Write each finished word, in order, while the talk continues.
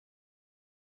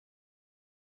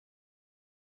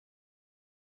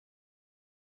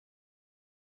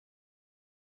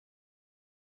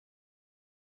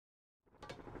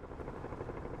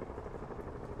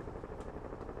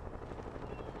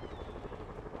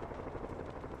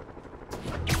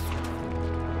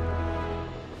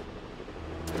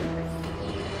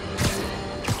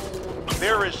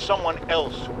there is someone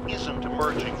else who isn't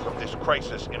emerging from this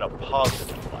crisis in a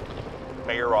positive light.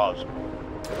 Mayor Osborne.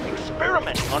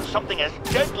 Experimenting on something as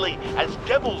deadly as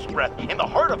devil's breath in the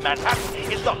heart of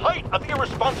Manhattan is the height of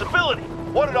irresponsibility.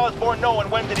 What did Osborne know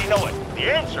and when did he know it?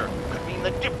 The answer could mean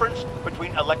the difference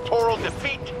between electoral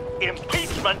defeat,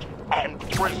 impeachment, and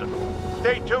prison.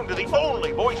 Stay tuned to the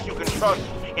only voice you can trust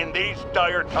in these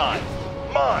dire times.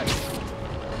 Mine.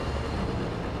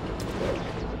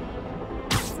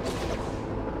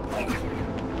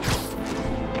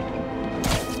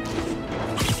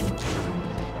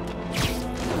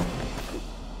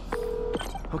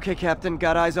 Okay, Captain,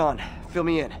 got eyes on. Fill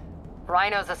me in.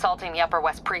 Rhino's assaulting the Upper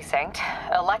West Precinct.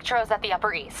 Electro's at the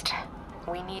Upper East.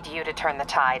 We need you to turn the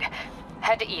tide.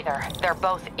 Head to either. They're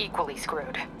both equally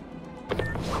screwed.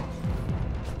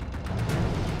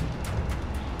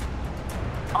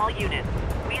 All units,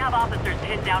 we have officers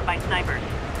pinned down by snipers.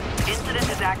 Incident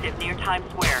is active near Times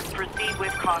Square. Proceed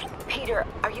with caution. Peter,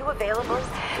 are you available?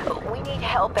 We need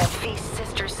help at Feast's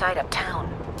sister site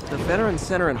uptown. The Veterans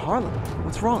Center in Harlem.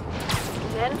 What's wrong?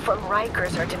 Men from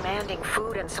Rikers are demanding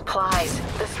food and supplies.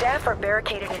 The staff are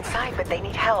barricaded inside, but they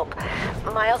need help.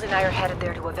 Miles and I are headed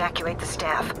there to evacuate the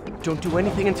staff. Don't do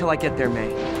anything until I get there,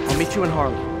 May. I'll meet you in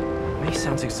Harlem. May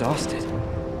sounds exhausted.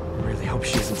 I really hope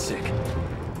she isn't sick.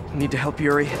 I need to help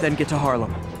Yuri, then get to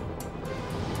Harlem.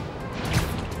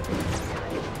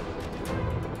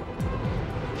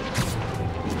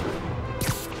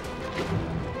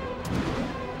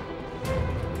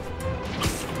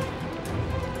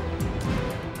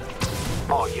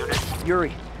 All units.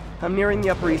 Yuri, I'm nearing the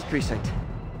Upper East Precinct.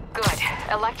 Good.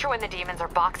 Electro and the demons are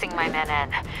boxing my men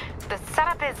in. The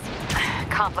setup is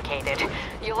complicated.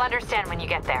 You'll understand when you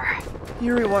get there.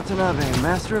 Yuri Watanabe,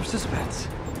 master of suspense.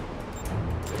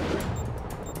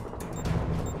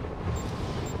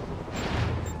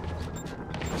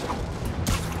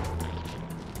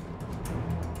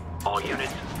 All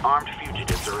units, armed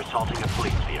fugitives are assaulting a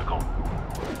police vehicle.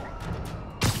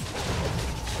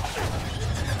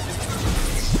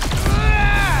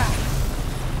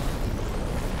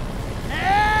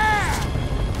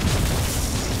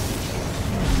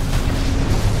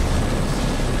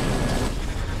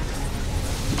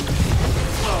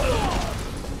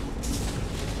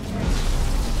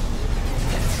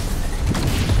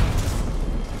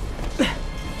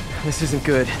 This isn't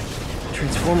good.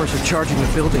 Transformers are charging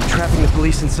the building, trapping the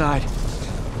police inside.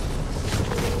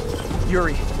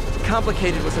 Yuri,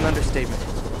 complicated was an understatement.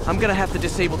 I'm gonna have to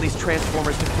disable these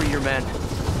transformers to free your men.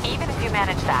 Even if you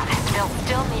manage that, they'll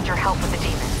still need your help with the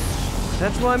demons.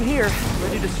 That's why I'm here,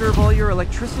 ready to serve all your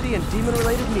electricity and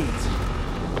demon-related needs.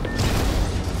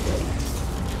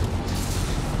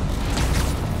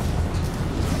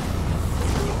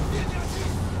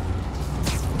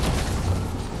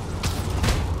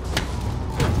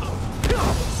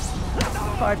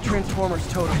 Five transformers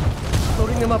total.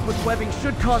 Loading them up with webbing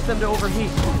should cause them to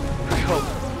overheat. I hope.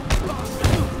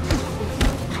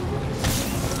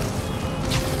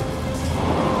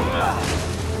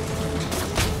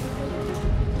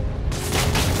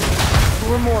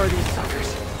 Four more of these suckers.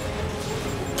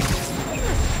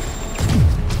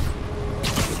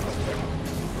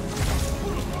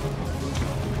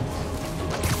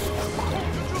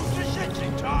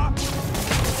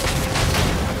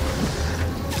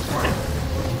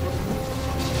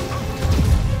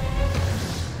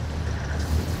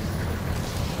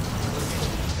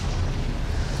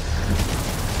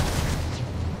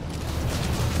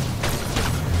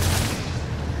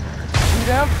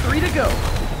 Down, 3 to go.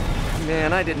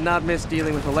 Man, I did not miss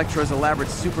dealing with Electro's elaborate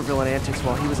supervillain antics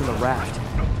while he was in the raft.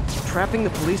 Trapping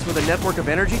the police with a network of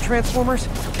energy transformers?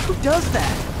 Who does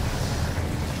that?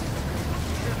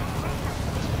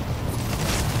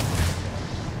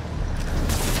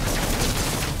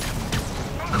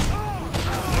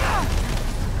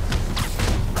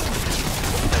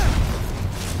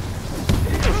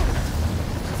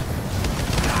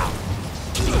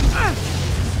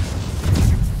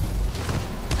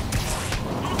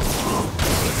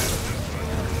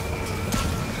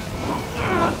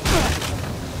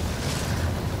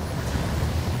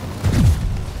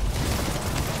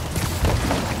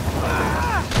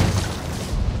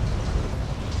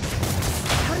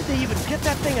 Get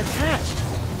that thing attached.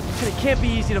 And it can't be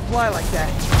easy to fly like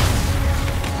that.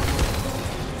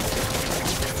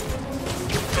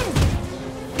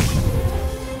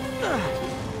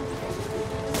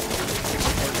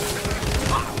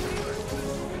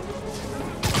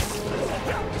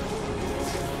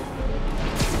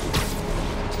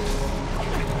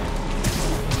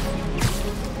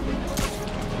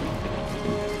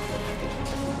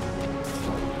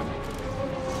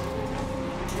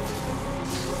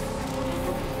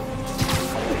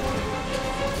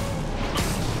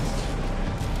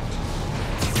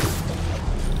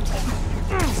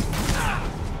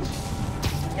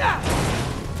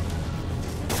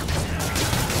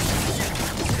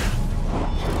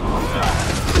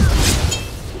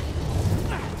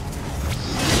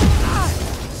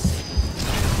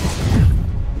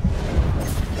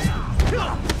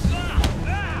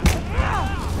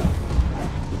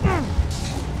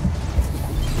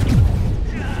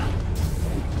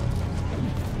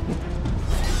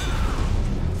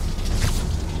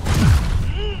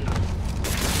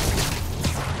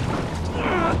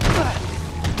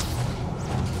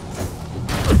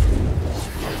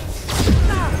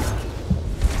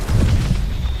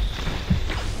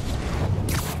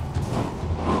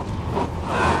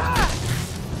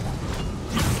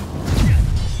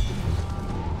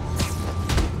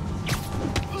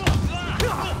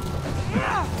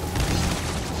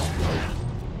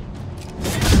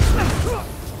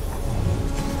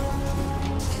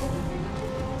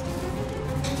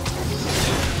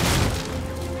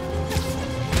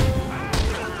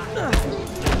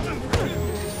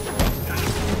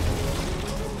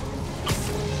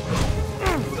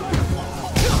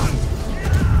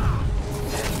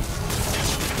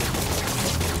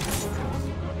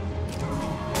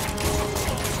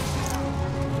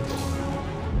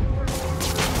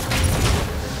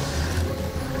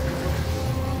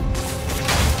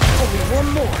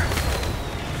 One more.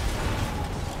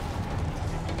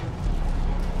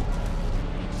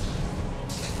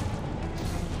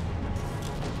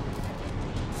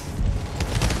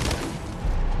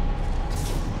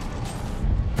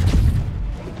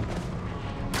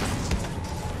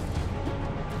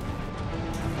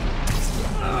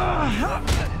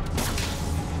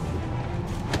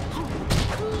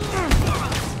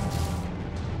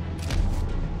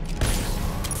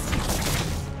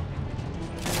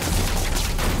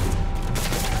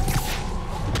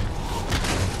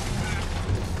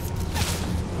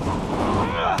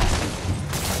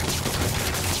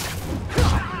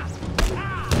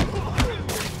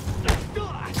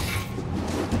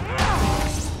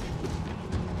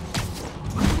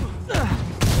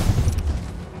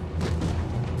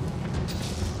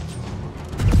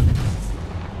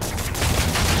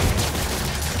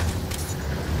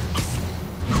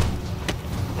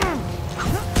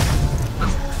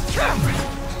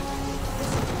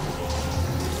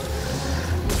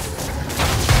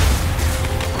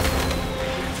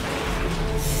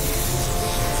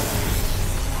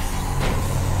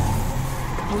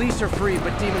 Police are free,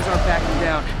 but demons aren't backing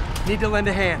down. Need to lend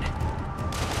a hand.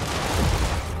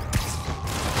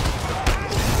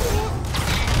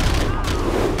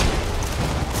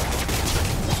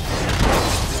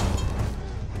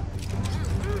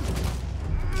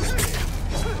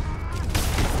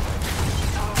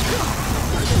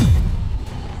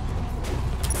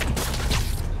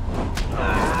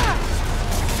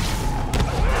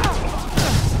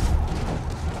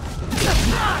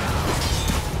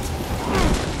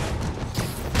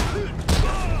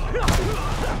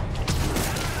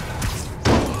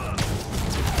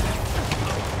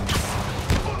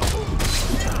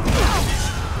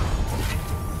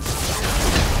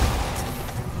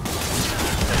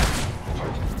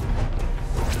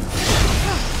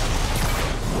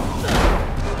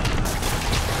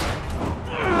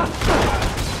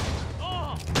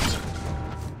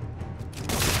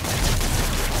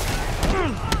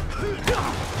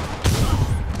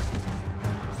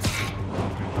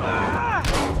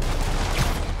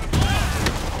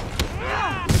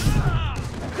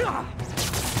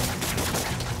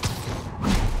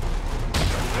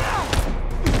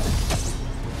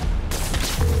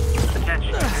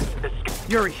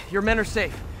 Yuri, your men are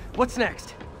safe. What's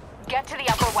next? Get to the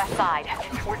Upper West Side.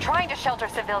 We're trying to shelter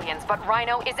civilians, but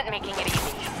Rhino isn't making it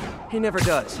easy. He never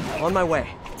does. On my way.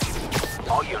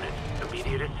 All units,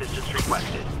 immediate assistance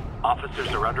requested. Officers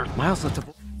are under... Miles left a...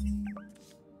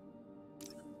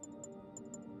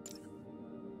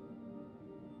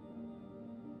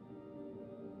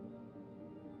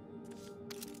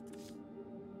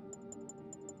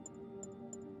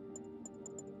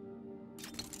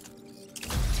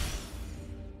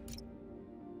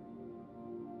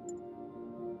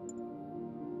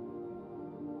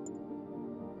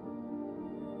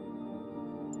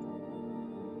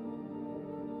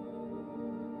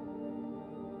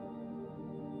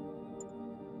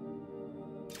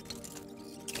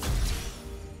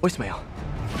 voicemail.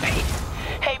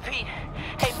 Hey, Pete.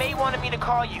 Hey, May wanted me to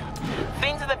call you.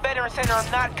 Things in the Veteran Center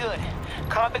are not good.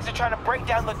 Convicts are trying to break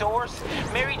down the doors.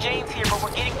 Mary Jane's here, but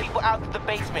we're getting people out to the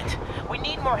basement. We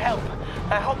need more help.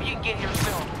 I hope you can get here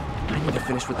soon. I need to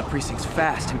finish with the precincts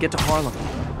fast and get to Harlem.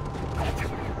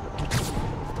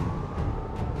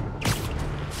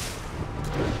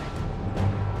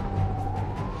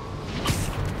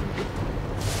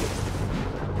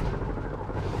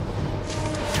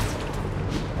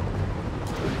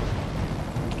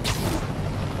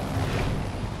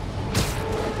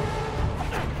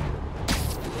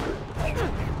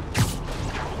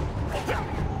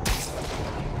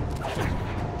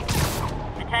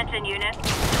 Attention units.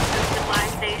 The supply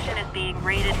station is being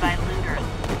raided by looters.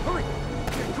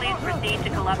 Please proceed to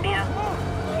Columbia.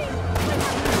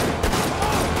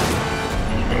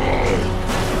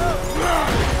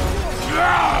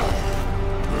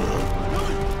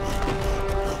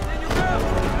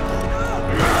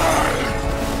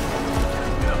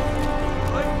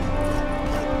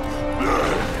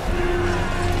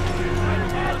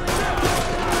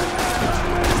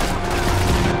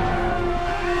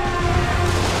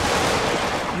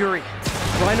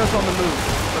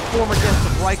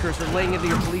 Rikers are laying into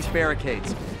your police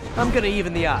barricades. I'm gonna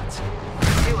even the odds.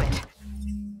 Do it.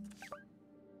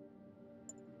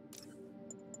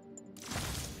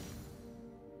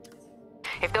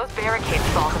 If those barricades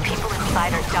fall, the people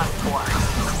inside are done for.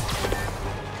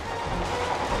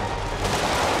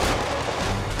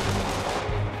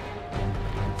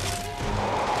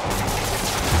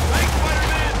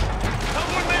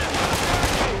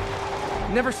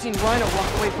 Never seen Rhino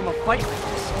walk away from a fight like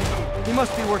this. He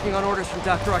must be working on orders from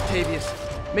Dr. Octavius,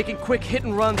 making quick hit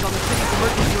and runs on the city's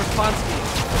emergency response team.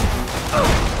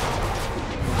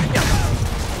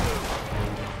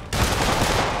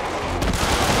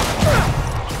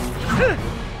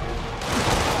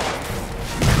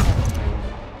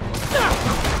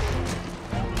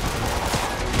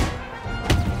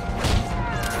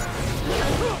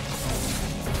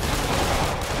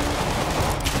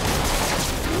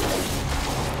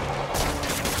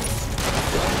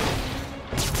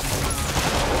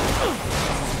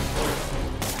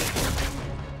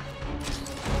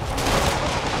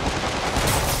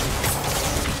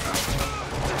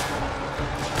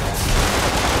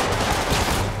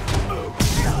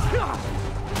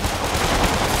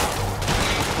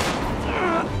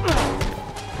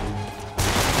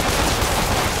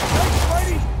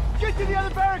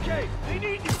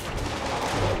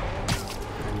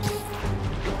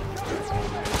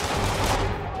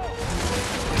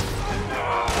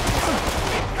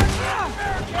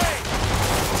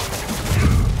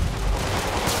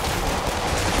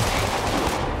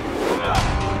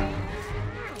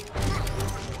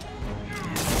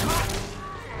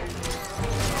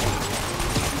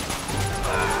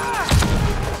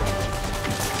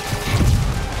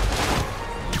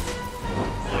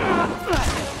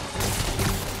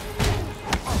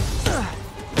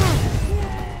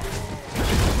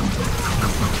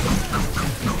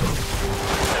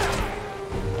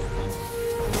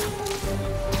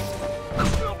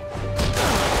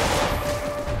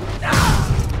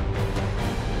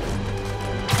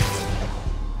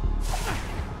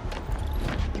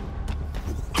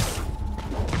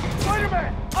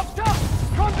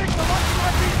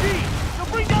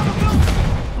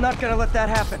 Not gonna let that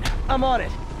happen. I'm on it.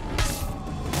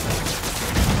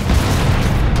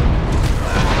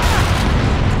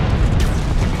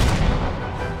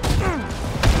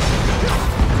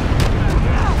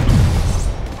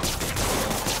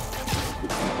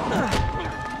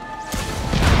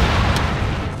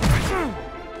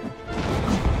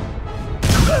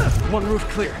 One roof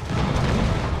clear.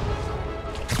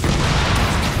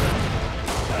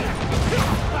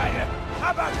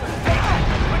 How about some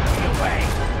payment? Away!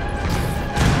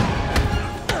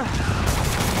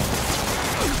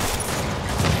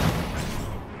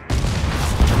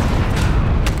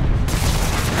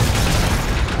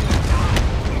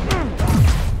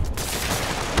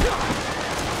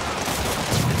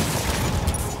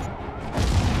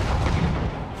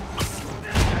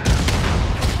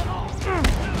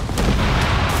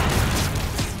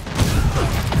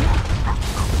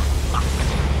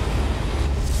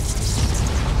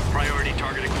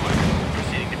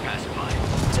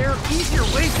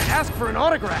 For an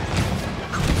autograph.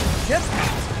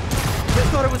 Jetpacks? Just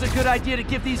thought it was a good idea to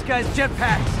give these guys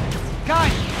jetpacks.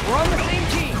 Guys, we're on the same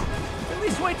team. At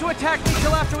least wait to attack me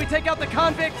till after we take out the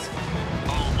convicts.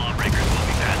 All lawbreakers will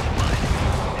be pacified.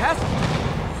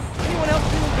 Pacified? Anyone else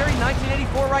feeling very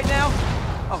 1984 right now?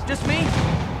 Oh, just me?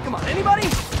 Come on, anybody?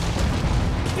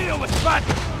 Deal with Spud!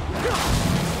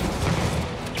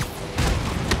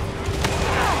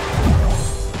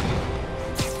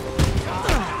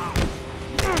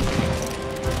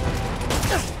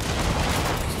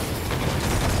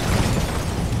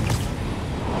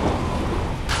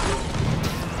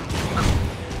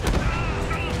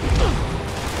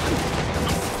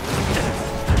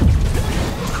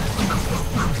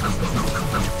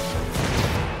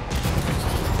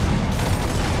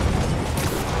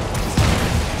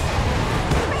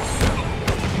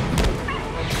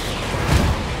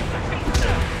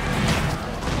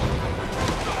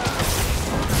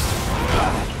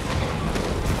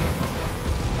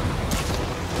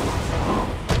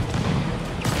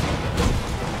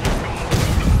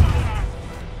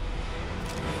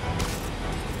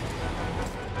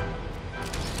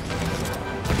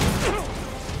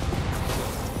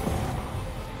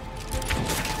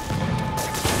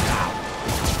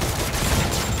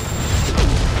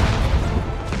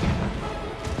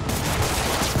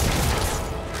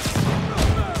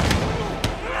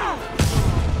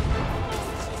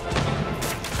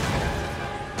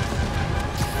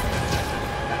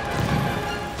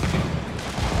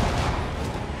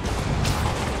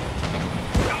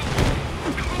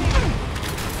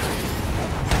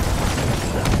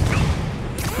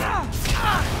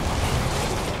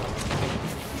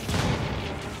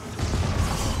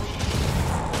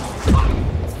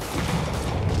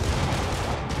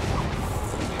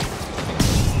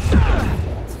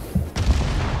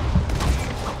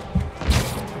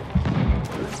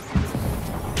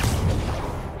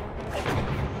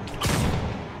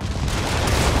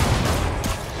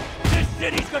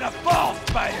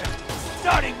 Spider,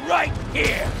 starting right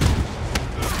here!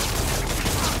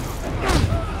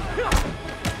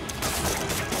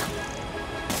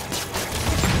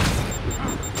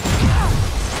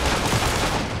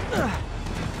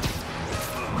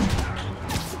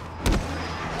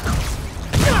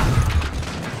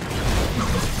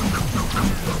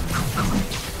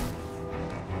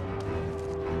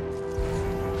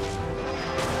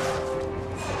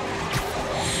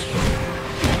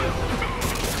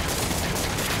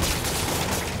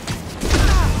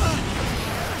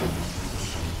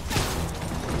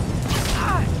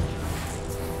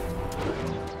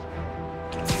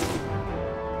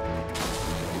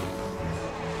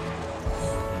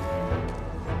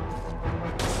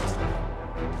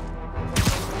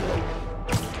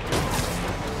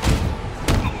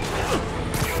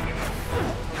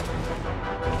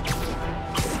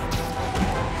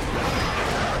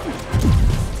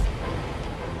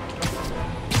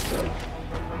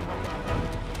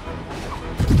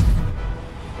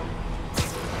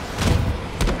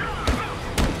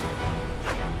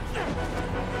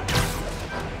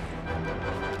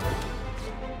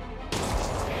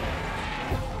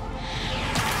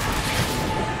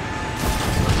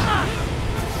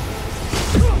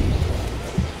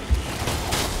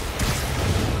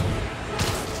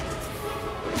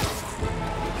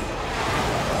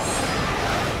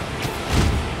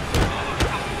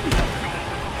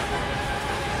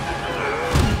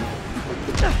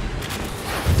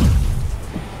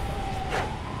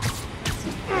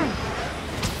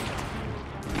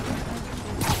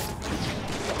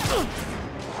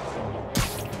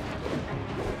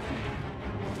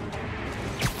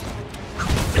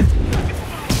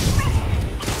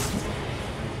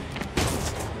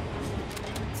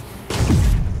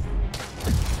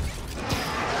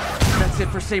 It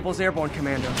for Sable's airborne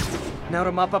commando. Now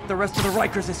to mop up the rest of the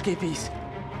Rikers escapees.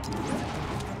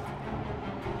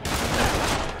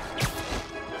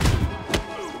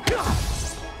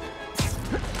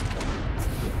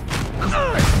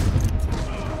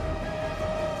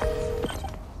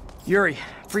 Yuri,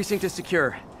 precinct is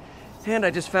secure. And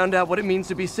I just found out what it means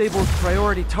to be Sable's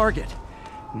priority target.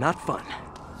 Not fun.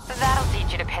 That'll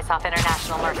teach you to piss off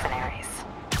international mercenaries.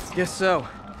 Guess so.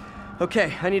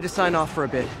 Okay, I need to sign off for a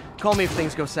bit. Call me if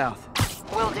things go south.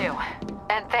 Will do.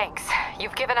 And thanks.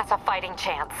 You've given us a fighting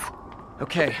chance.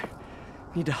 Okay.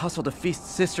 Need to hustle to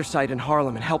Feast's sister site in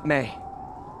Harlem and help May.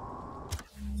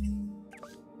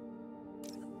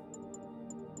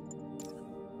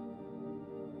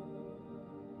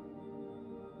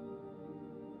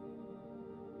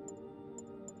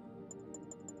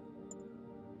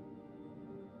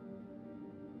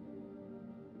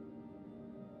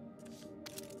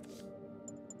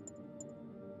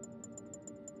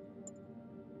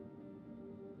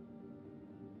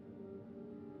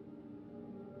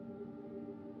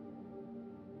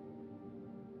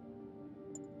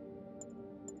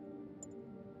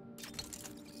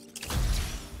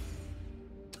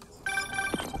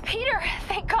 Peter,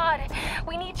 thank God.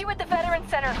 We need you at the Veterans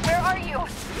Center. Where are you?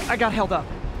 I got held up.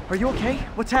 Are you okay?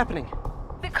 What's happening?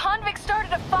 The convicts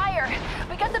started a fire.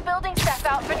 We got the building staff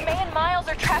out, but May and Miles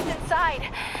are trapped inside.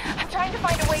 I'm trying to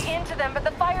find a way into them, but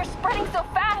the fire's spreading so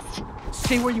fast.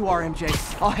 Stay where you are, MJ.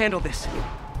 I'll handle this.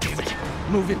 Damn it.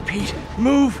 Move it, Pete.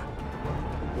 Move!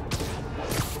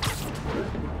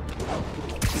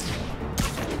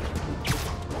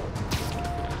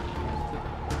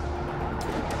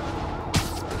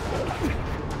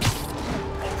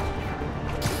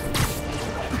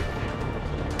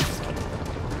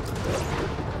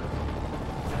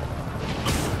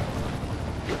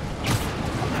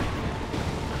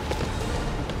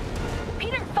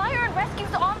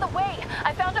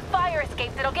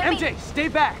 MJ, stay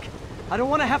back! I don't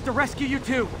want to have to rescue you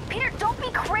too! Peter, don't be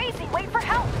crazy! Wait for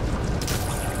help!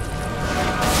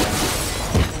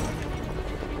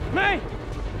 May!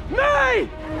 May!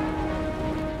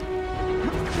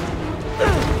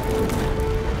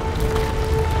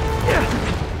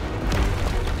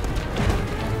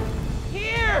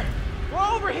 Here! We're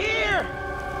over here!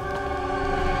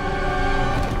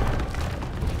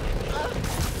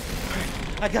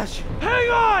 I got you. Hang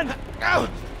on! Oh.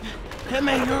 Hey,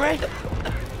 man, you alright?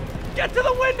 Get to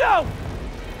the window!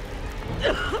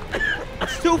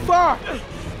 It's too far!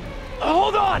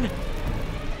 Hold on!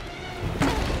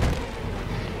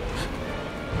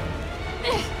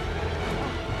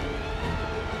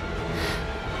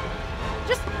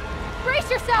 Just brace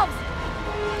yourselves!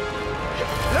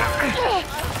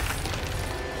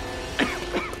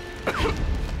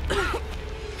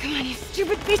 Come on, you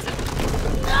stupid piece of...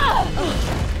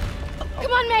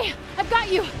 Come on, May! I've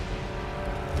got you!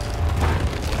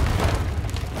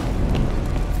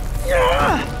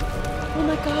 Oh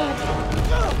my god.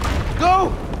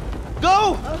 Go!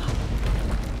 Go!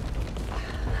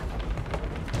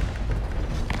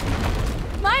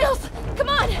 Miles! Come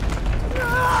on!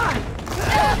 No!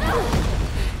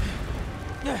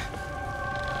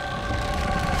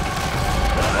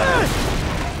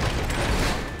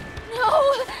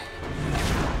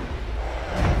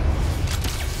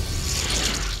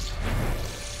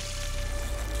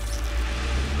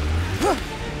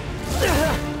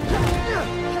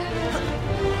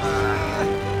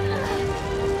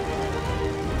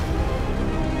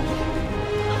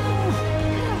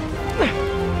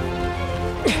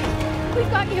 We've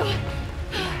got you.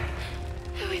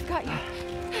 We've got you.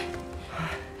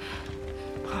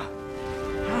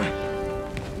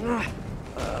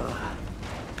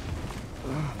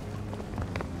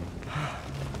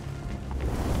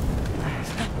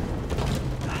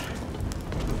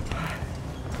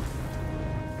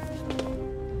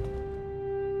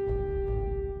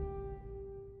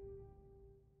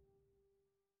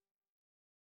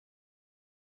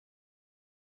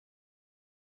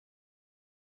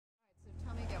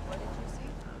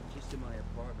 Just in my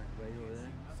apartment right over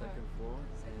there, second floor,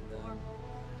 and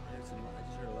I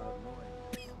just heard a loud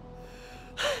noise.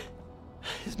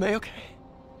 Is May okay?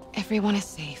 Everyone is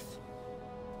safe.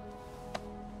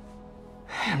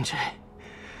 MJ,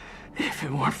 if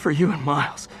it weren't for you and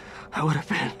Miles, I would have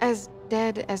been... As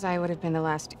dead as I would have been the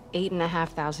last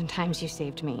 8,500 times you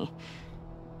saved me.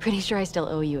 Pretty sure I still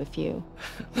owe you a few.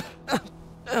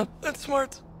 That's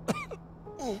smart.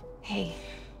 Hey.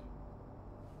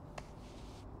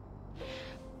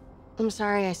 I'm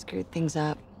sorry I screwed things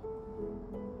up.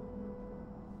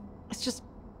 It's just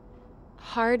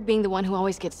hard being the one who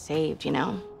always gets saved, you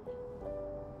know?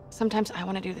 Sometimes I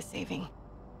want to do the saving.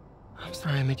 I'm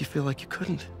sorry I made you feel like you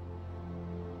couldn't.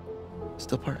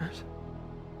 Still partners?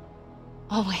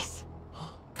 Always.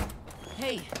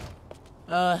 Hey,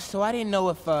 so I didn't know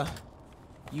if,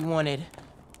 you wanted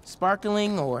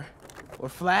sparkling or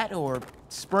flat or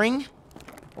spring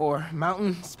or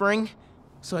mountain spring,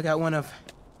 so I got one of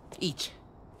each.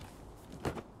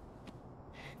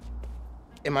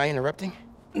 Am I interrupting?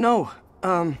 No,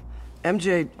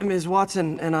 MJ, Ms.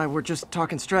 Watson, and I were just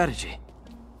talking strategy.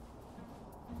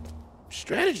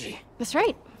 Strategy? That's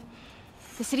right.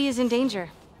 The city is in danger.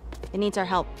 It needs our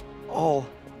help. All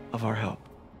of our help.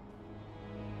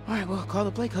 All right, well, call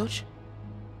the play, coach.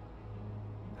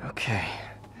 Okay.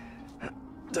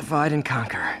 Divide and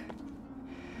conquer.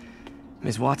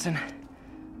 Ms. Watson,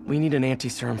 we need an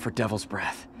anti-serum for Devil's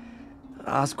Breath.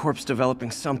 Oscorp's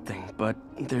developing something, but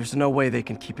there's no way they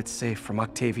can keep it safe from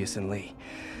Octavius and Lee.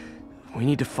 We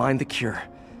need to find the cure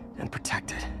and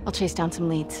protect it. I'll chase down some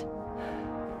leads.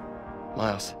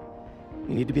 Miles,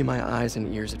 you need to be my eyes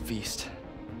and ears at Feast.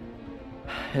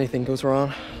 Anything goes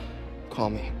wrong,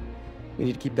 call me. We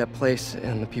need to keep that place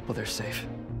and the people there safe.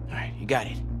 All right, you got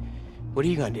it. What are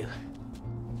you gonna do?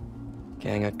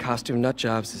 Gang at Costume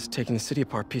Nutjobs is taking the city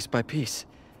apart piece by piece.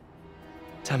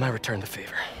 Time I return the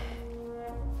favor.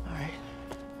 All right.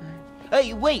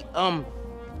 Hey, wait, how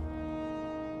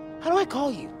do I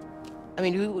call you? I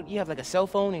mean, do you have like a cell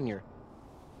phone in your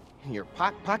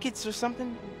pockets or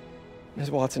something?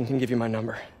 Ms. Watson can give you my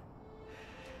number.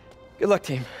 Good luck,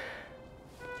 team.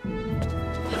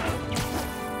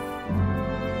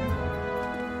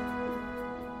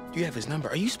 Do you have his number?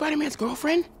 Are you Spider-Man's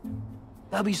girlfriend?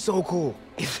 That'd be so cool.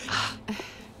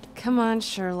 Come on,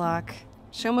 Sherlock.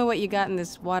 Show me what you got in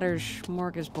this water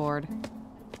smorgasbord.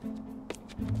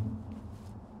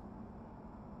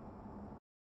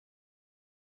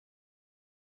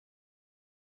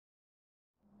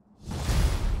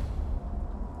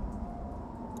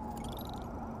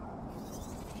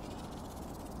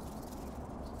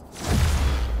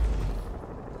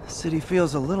 City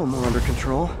feels a little more under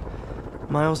control.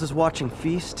 Miles is watching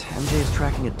Feast, MJ is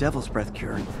tracking a Devil's Breath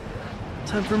cure.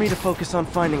 Time for me to focus on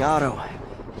finding Otto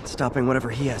and stopping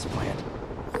whatever he has planned.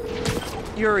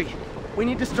 Yuri, we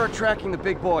need to start tracking the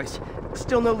big boys.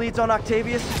 Still no leads on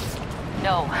Octavius?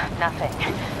 No, nothing.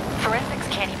 Forensics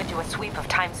can't even do a sweep of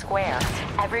Times Square.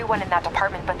 Everyone in that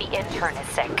department but the intern is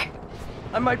sick.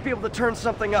 I might be able to turn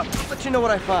something up. Let you know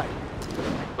what I find.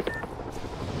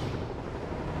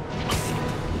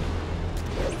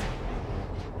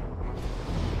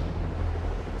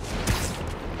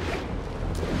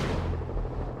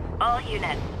 All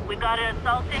units, we've got an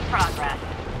assault in progress.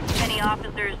 Any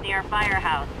officers near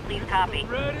Firehouse, please copy.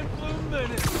 Ready for a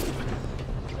minute.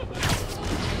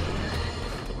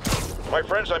 My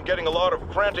friends, I'm getting a lot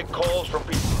of frantic calls from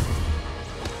people.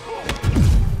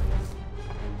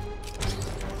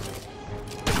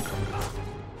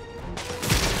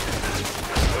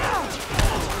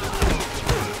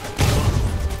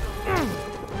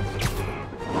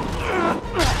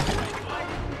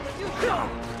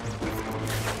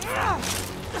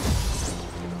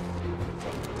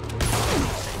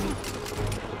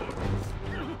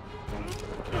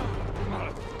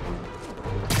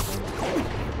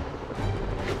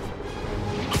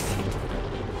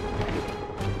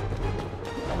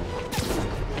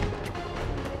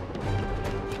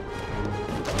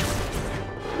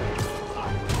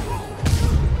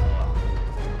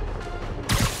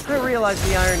 realize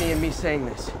the irony in me saying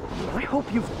this. I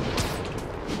hope you've...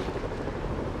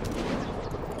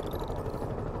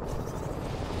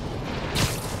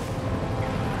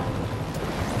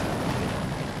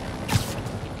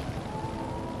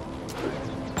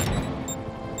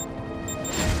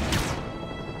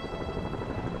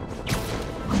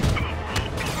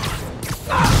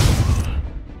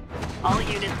 All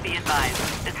units be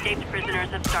advised. Escaped prisoners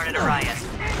have started a riot.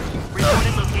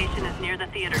 Reported location is near the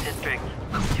theater district.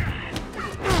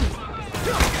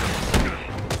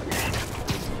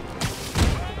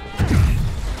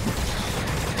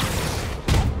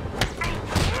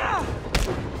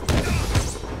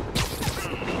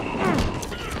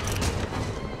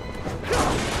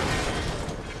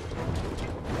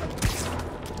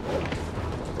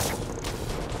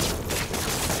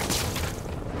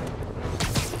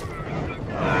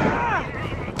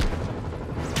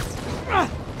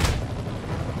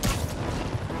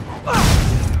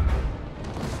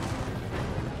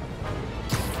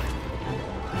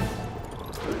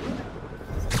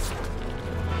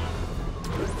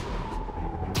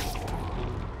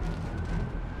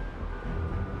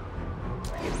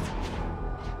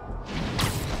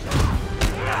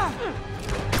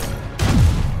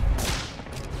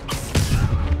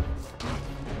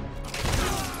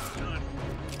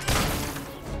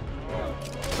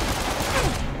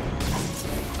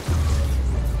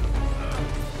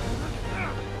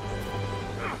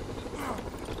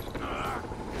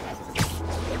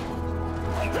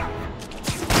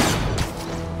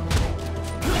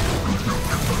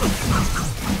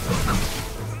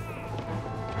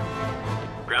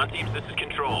 Ground teams, this is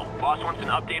Control. Boss wants an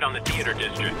update on the theater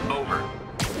district. Over.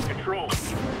 Control,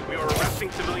 we are arresting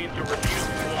civilians who refuse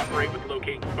to cooperate with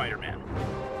locating Spider-Man.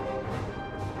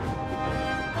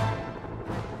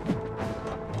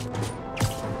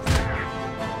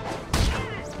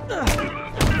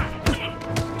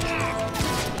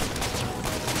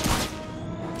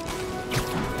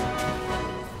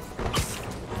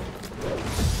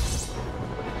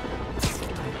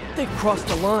 They crossed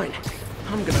the line.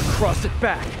 I'm gonna cross it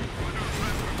back.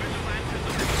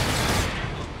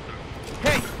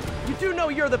 Hey, you do know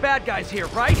you're the bad guys here,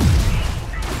 right?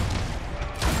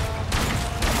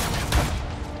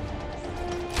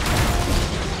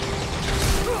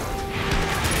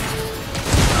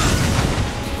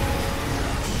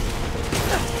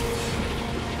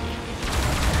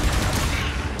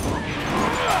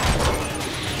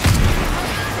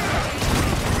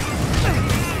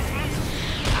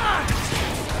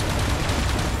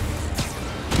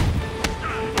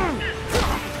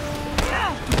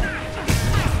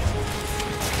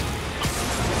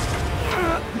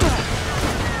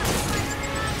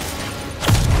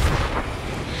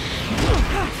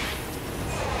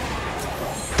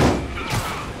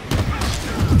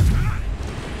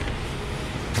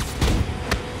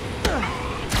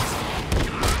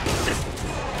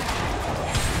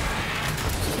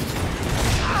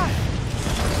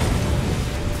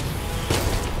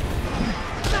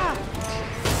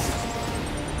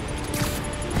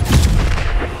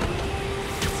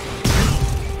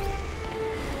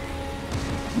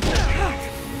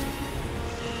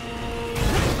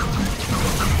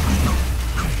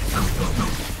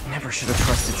 Should have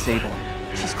trusted Sable.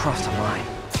 She's crossed a line.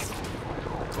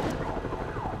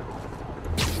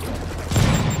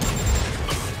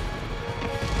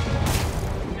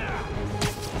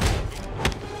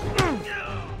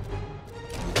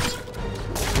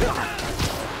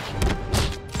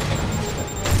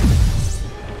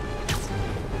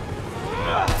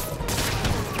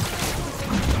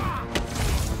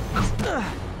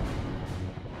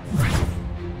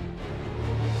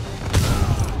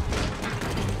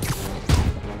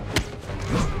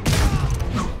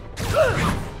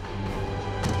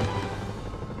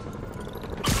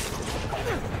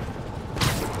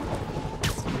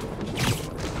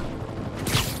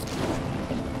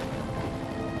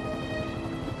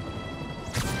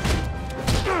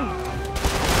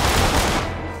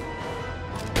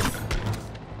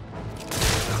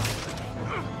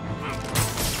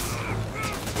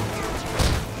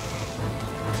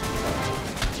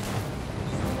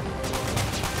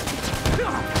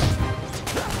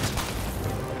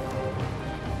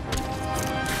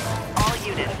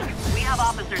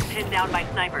 Officers pinned down by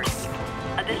snipers.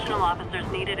 Additional officers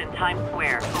needed in Times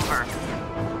Square. Over.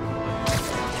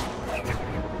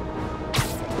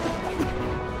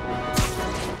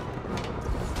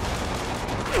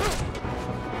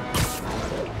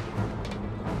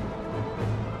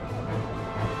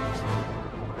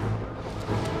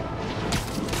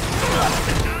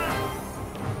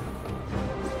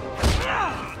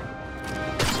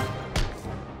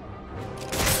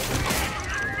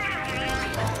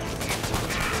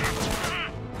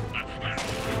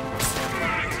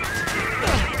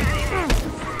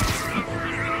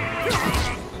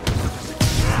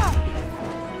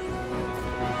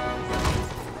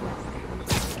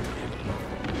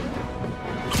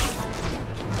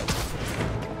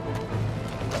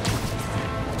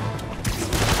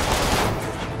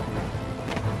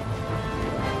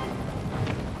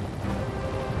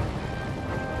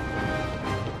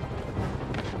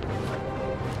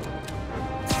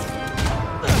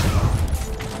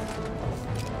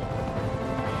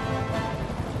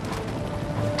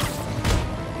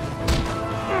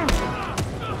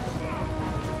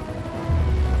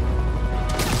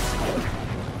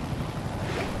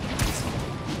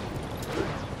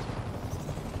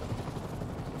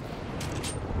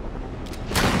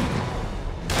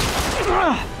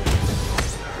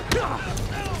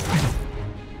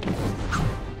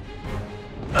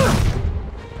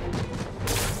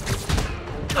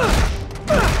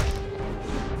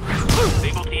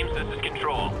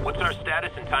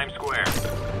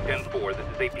 10-4, this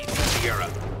is APC Sierra.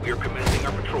 We are commencing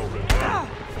our patrol route.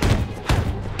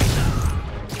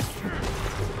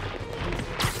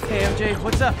 Hey, MJ,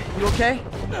 what's up? You okay?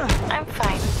 I'm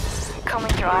fine.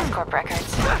 Combing through Oscorp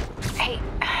records. Hey,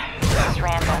 this is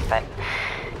random, but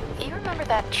you remember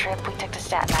that trip we took to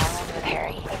Staten Island with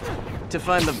Harry? To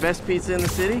find the best pizza in the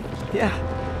city? Yeah.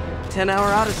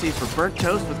 10-hour odyssey for burnt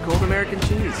toast with cold American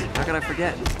cheese. How could I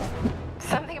forget?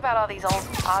 Something about all these old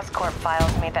Oscorp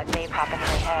files made that day pop into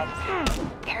my head.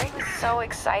 Harry was so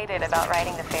excited about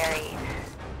riding the ferry.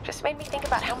 Just made me think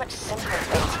about how much simpler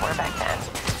things were back then.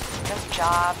 No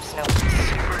jobs, no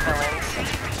supervillains.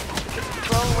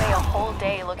 Throw away a whole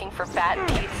day looking for bad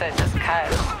pizza just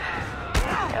cuz.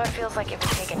 Now it feels like if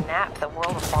we take a nap, the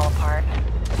world will fall apart.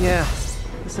 Yeah,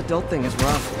 this adult thing is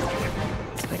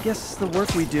rough. I guess the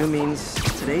work we do means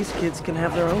today's kids can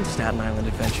have their own Staten Island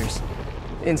adventures.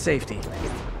 In safety.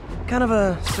 Kind of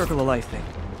a circle of life thing.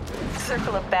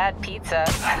 Circle of bad pizza.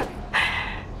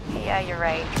 Yeah, you're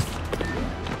right.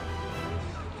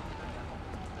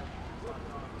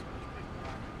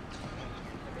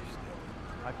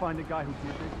 I find a guy who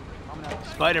did this. I'm gonna...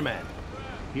 Spider-Man,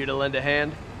 here to lend a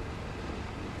hand?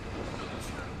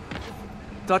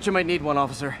 Thought you might need one,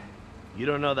 officer. You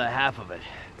don't know the half of it.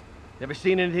 Never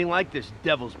seen anything like this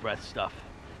devil's breath stuff.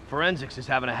 Forensics is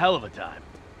having a hell of a time.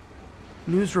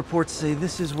 News reports say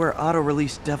this is where Otto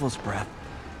released Devil's Breath.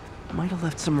 Might have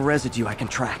left some residue I can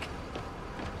track.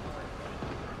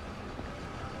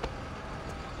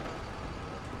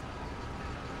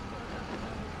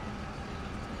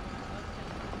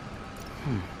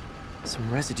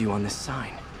 Some residue on this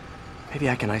sign. Maybe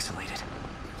I can isolate it.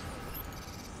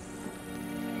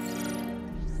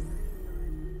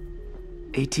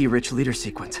 AT-rich leader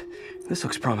sequence. This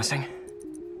looks promising.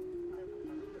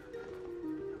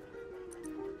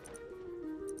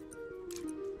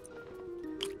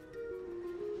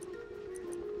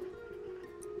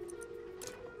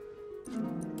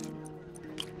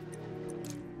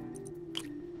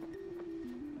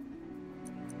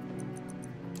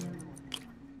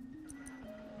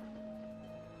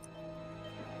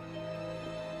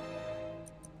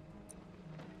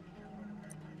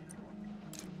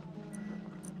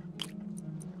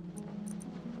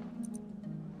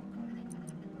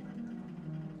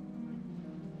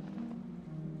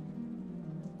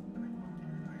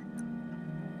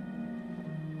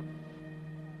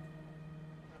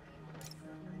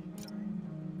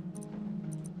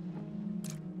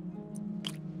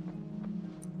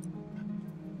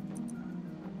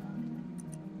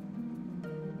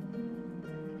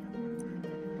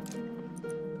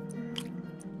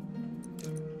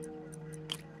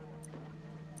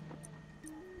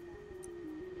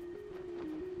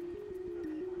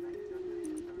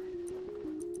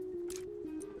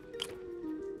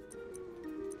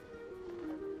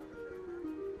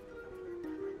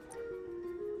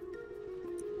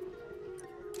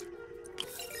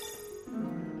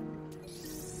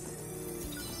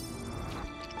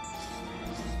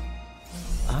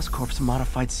 Oscorp's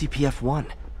modified CPF-1.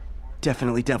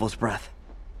 Definitely Devil's Breath.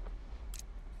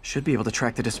 Should be able to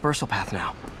track the dispersal path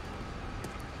now.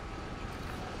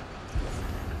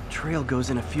 Trail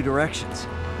goes in a few directions.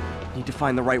 Need to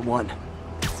find the right one.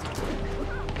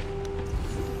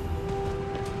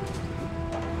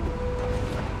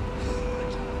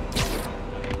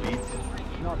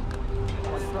 No,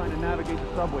 I'm trying to navigate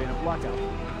the subway in a blackout.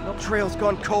 Nope, trail's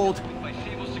gone cold.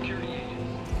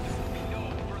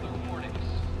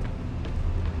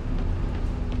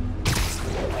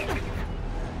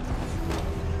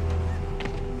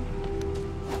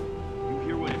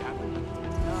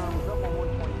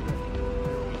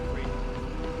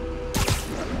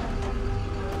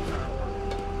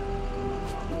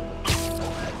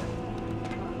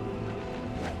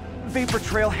 Vapor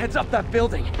trail heads up that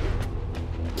building.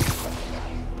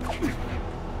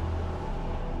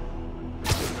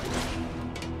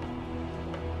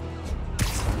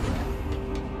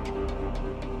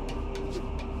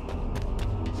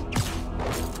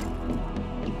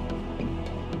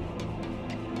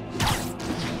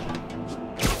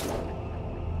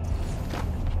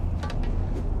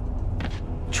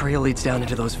 Trail leads down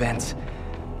into those vents.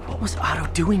 What was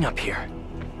Otto doing up here?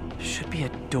 Should be a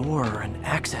door or an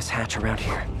access hatch around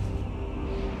here.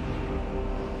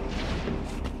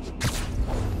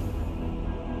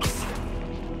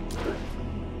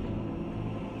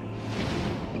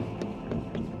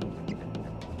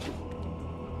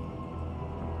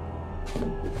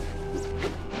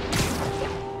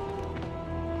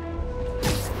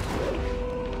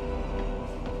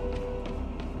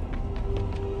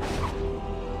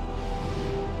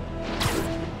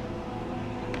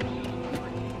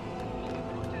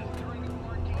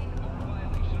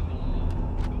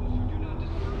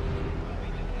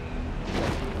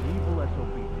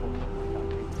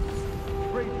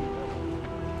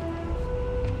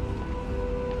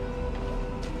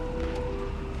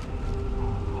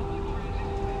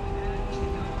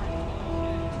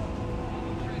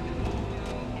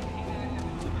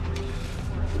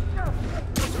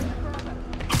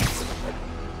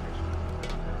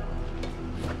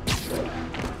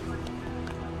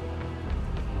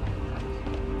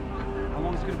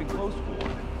 is gonna be closed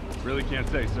for? Really can't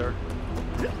say, sir.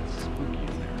 It's spooky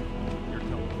in there. You're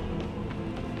telling me.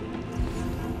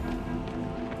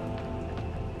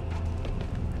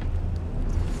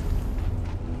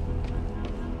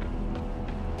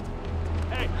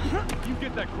 Hey, you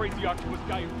get that crazy octopus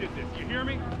guy who did this, you hear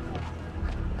me?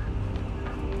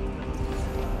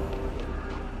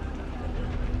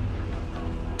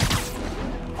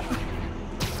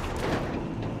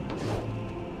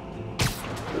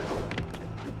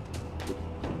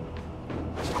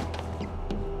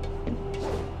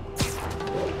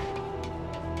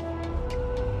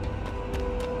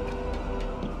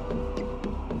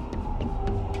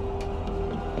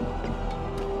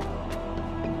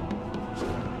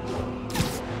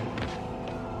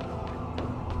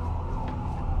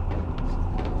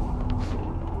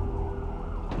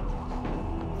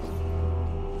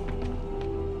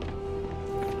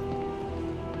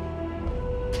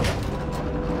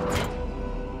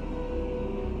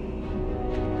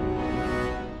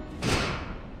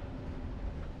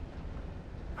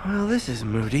 Well, this is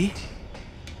moody.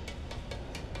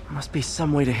 Must be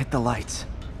some way to hit the lights.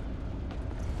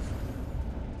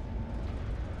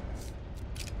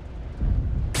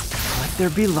 Let there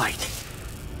be light.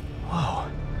 Whoa.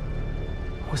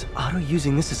 Was Otto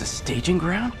using this as a staging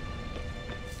ground?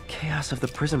 Chaos of the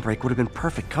prison break would have been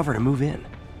perfect cover to move in.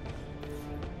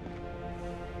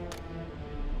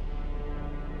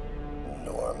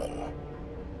 Norman.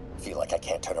 Feel like I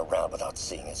can't turn around without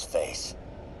seeing his face.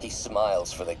 He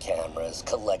smiles for the cameras,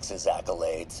 collects his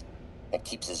accolades, and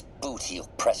keeps his boot heel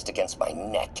pressed against my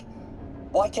neck.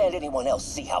 Why can't anyone else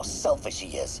see how selfish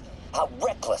he is? How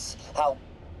reckless? How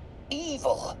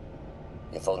evil?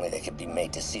 If only they could be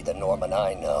made to see the Norman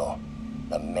I know.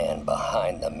 The man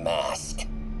behind the mask.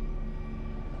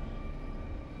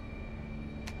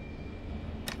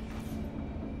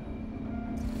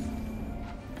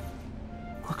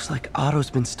 Looks like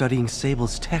Otto's been studying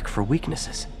Sable's tech for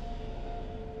weaknesses.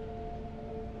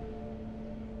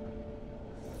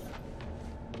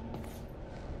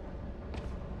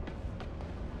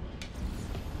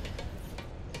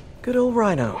 Good old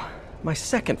Rhino, my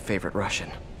second favorite Russian.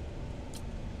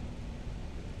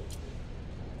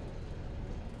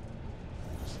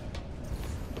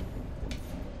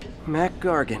 Mac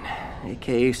Gargan,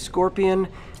 aka Scorpion,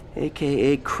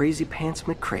 aka Crazy Pants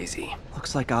McCrazy.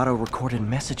 Looks like Otto recorded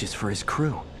messages for his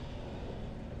crew.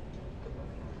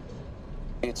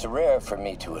 It's rare for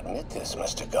me to admit this,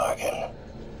 Mr. Gargan.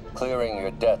 Clearing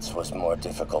your debts was more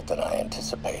difficult than I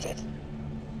anticipated.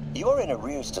 You're in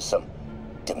arrears to some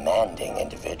demanding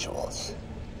individuals.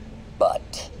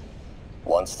 But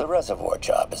once the reservoir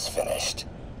job is finished,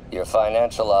 your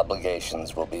financial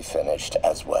obligations will be finished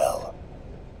as well.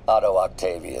 Otto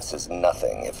Octavius is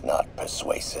nothing if not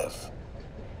persuasive.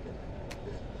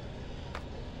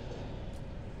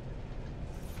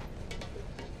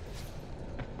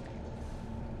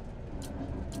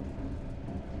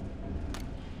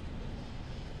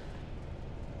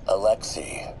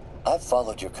 Alexei, I've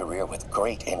followed your career with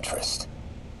great interest.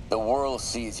 The world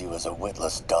sees you as a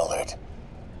witless dullard.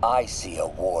 I see a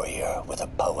warrior with a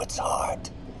poet's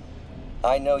heart.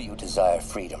 I know you desire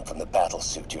freedom from the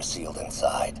battlesuit you're sealed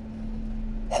inside.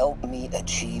 Help me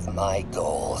achieve my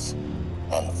goals,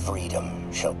 and freedom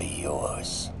shall be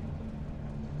yours.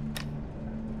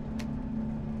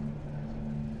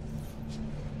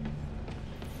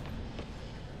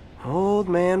 Old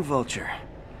man Vulture.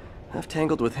 I've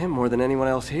tangled with him more than anyone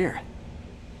else here.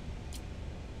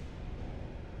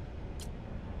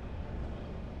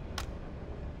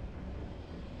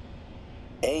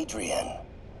 Adrian,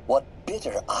 what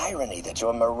bitter irony that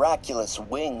your miraculous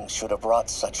wings should have wrought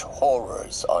such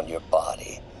horrors on your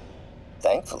body.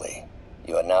 Thankfully,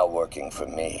 you are now working for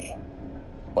me.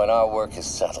 When our work is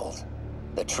settled,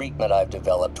 the treatment I've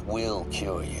developed will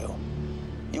cure you.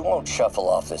 You won't shuffle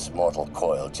off this mortal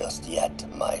coil just yet,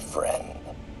 my friend.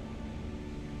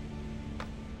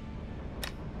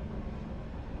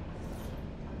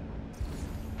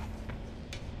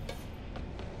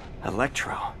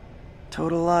 Electro.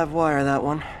 Total live wire, that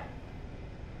one.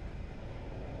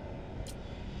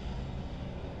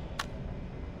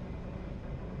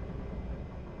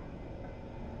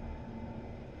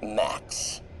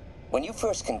 Max, when you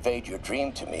first conveyed your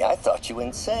dream to me, I thought you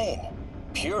insane.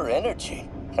 Pure energy.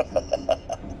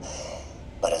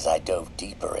 But as I dove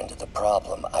deeper into the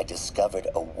problem, I discovered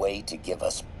a way to give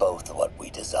us both what we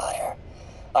desire.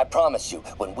 I promise you,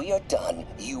 when we are done,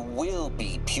 you will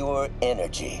be pure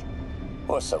energy.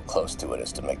 Or so close to it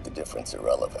as to make the difference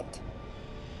irrelevant.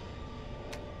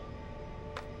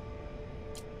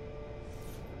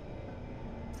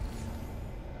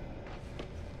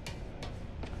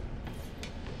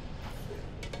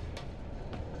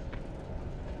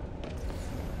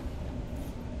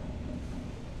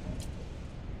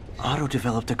 Otto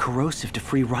developed a corrosive to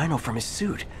free Rhino from his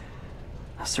suit.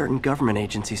 A certain government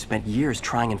agency spent years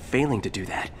trying and failing to do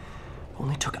that.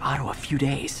 Only took Otto a few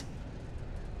days.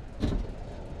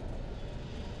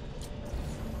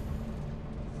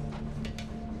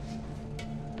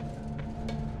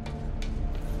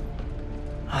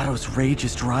 Otto's rage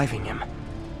is driving him.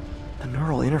 The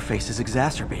neural interface is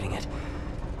exacerbating it,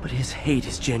 but his hate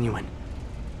is genuine.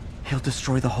 He'll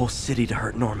destroy the whole city to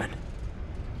hurt Norman.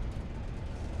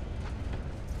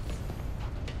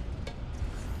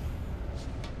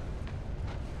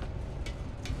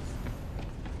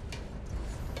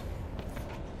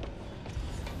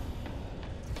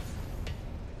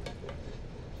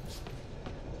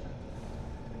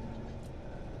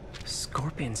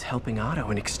 Scorpion's helping Otto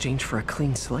in exchange for a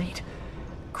clean slate.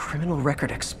 Criminal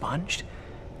record expunged?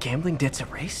 Gambling debts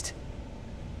erased?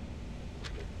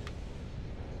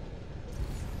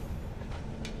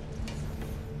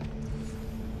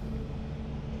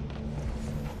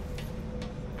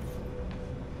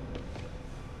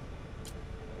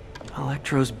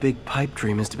 Electro's big pipe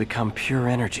dream is to become pure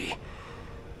energy.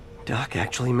 Doc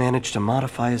actually managed to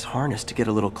modify his harness to get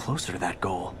a little closer to that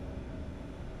goal.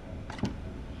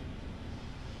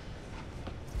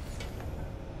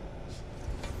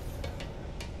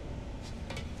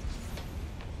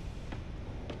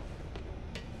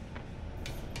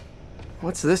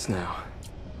 What's this now?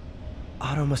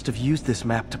 Otto must have used this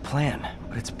map to plan,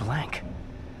 but it's blank.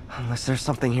 Unless there's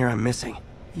something here I'm missing.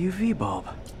 UV bulb.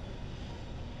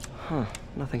 Huh,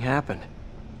 nothing happened.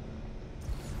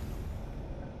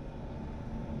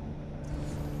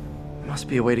 Must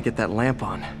be a way to get that lamp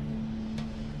on.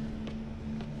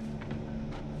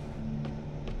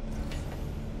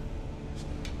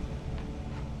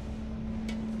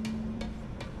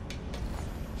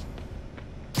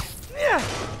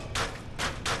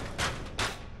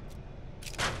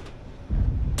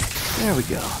 There we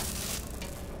go.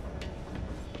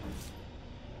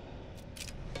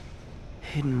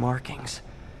 Hidden markings.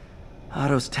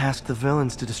 Otto's tasked the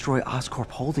villains to destroy Oscorp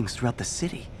holdings throughout the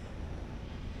city.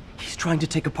 He's trying to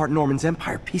take apart Norman's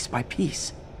empire piece by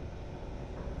piece.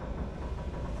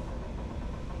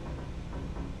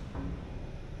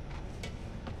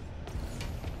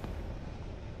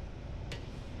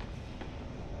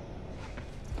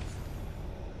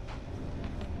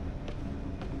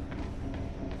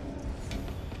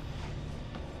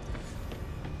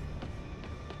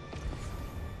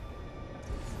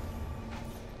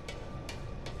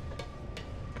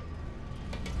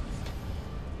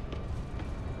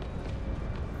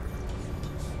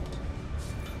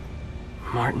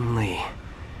 Martin Lee.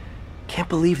 Can't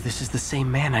believe this is the same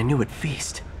man I knew at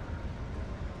Feast.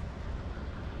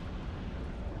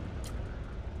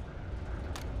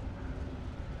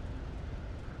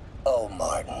 Oh,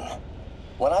 Martin.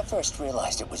 When I first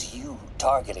realized it was you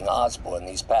targeting Osborn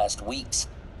these past weeks,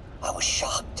 I was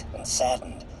shocked and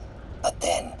saddened. But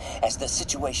then, as the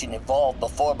situation evolved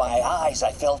before my eyes,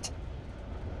 I felt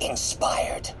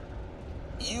inspired.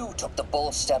 You took the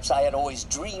bold steps I had always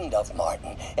dreamed of,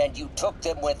 Martin, and you took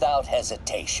them without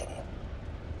hesitation.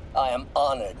 I am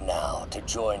honored now to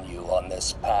join you on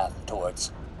this path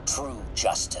towards true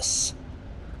justice.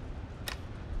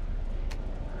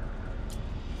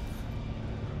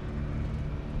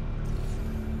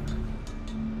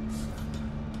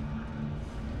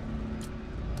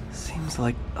 Seems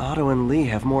like Otto and Lee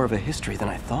have more of a history than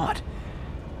I thought.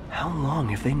 How long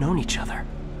have they known each other?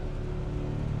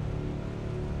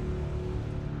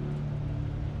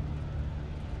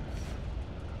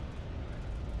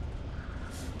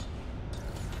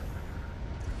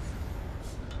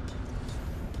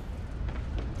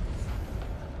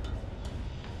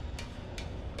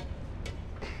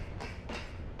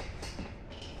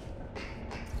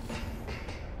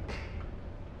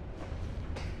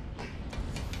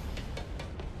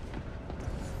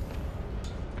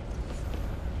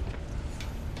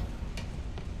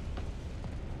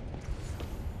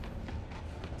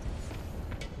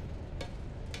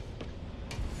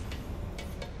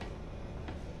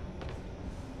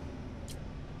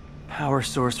 Power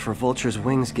source for Vulture's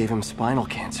wings gave him spinal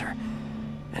cancer,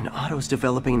 and Otto's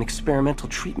developing an experimental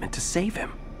treatment to save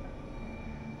him.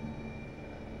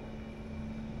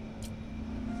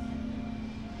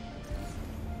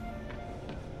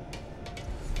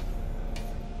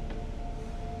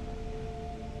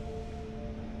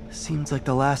 Seems like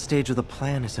the last stage of the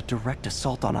plan is a direct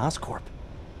assault on Oscorp.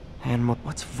 And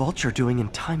what's Vulture doing in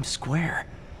Times Square?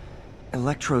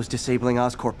 Electro's disabling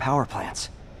Oscorp power plants.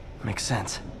 Makes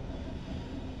sense.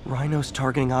 Rhino's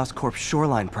targeting Oscorp's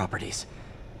shoreline properties.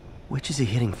 Which is he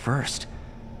hitting first?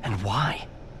 And why?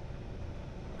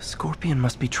 Scorpion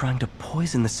must be trying to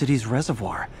poison the city's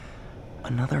reservoir.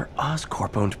 Another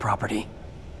Oscorp-owned property.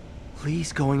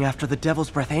 Lee's going after the Devil's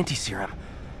Breath anti-serum,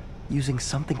 using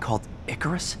something called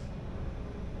Icarus?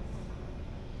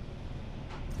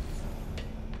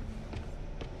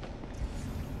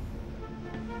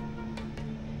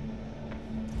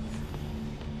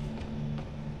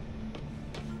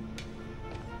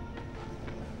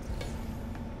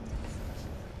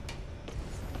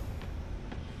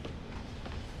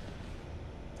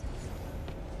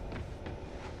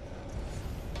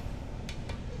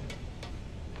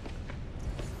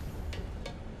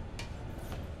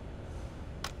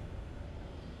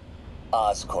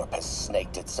 Oscorp has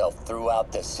snaked itself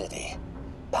throughout the city.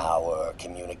 Power,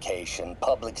 communication,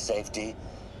 public safety.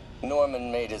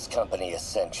 Norman made his company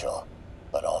essential,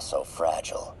 but also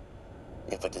fragile.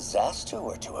 If a disaster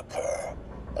were to occur,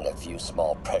 and a few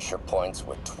small pressure points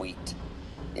were tweaked,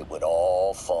 it would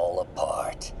all fall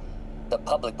apart. The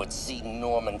public would see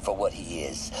Norman for what he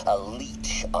is, a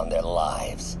leech on their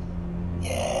lives.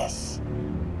 Yes,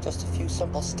 just a few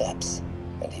simple steps,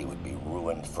 and he would be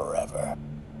ruined forever.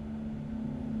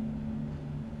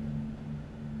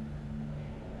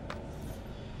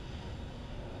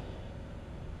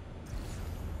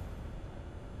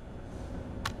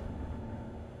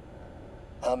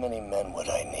 How many men would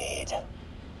I need?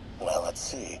 Well, let's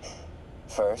see.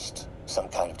 First, some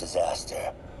kind of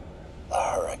disaster.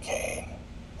 A hurricane,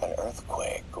 an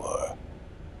earthquake, or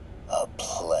a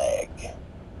plague.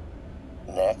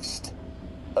 Next,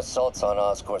 assaults on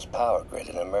Oscorp's power grid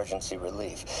and emergency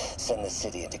relief. Send the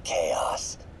city into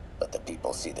chaos. Let the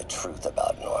people see the truth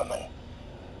about Norman.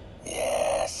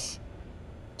 Yes,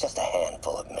 just a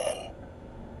handful of men.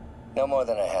 No more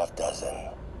than a half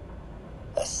dozen.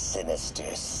 A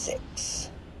sinister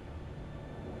 6.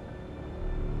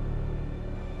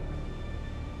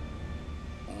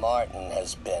 Martin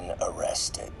has been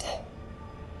arrested.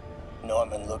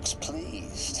 Norman looks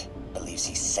pleased, believes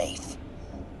he's safe.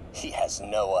 He has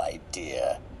no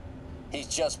idea. He's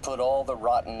just put all the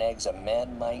rotten eggs a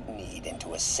man might need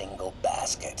into a single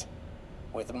basket.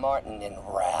 With Martin in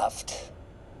raft,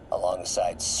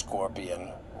 alongside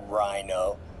Scorpion,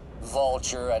 Rhino,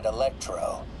 Vulture, and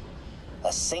Electro,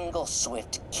 a single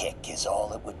swift kick is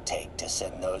all it would take to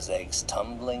send those eggs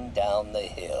tumbling down the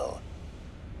hill,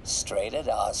 straight at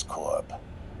Oscorp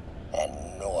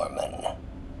and Norman.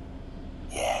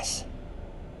 Yes,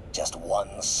 just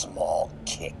one small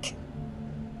kick.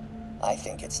 I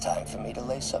think it's time for me to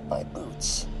lace up my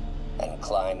boots and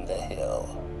climb the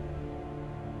hill.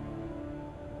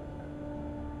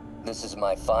 This is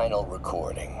my final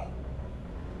recording.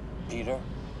 Peter,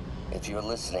 if you're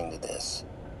listening to this,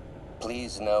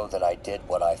 please know that I did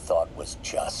what I thought was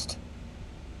just.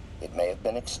 It may have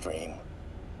been extreme,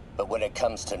 but when it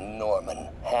comes to Norman,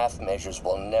 half measures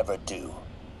will never do.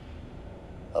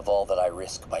 Of all that I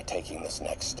risk by taking this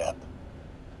next step,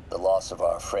 the loss of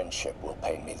our friendship will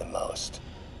pain me the most.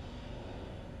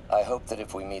 I hope that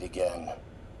if we meet again,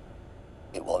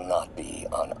 it will not be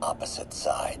on opposite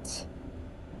sides.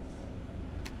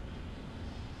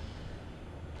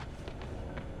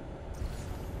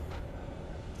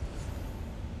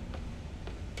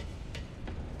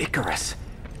 Icarus,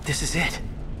 this is it.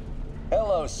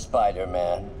 Hello,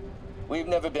 Spider-Man. We've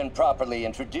never been properly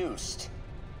introduced.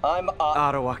 I'm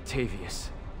Otto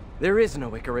Octavius. There is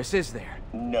no Icarus, is there?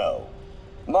 No.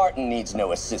 Martin needs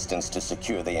no assistance to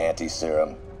secure the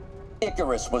anti-serum.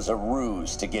 Icarus was a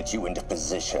ruse to get you into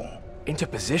position. Into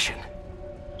position?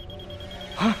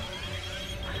 Huh?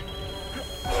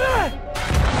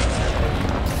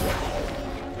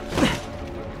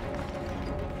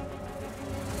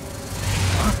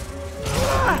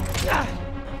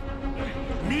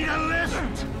 Need a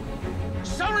lift?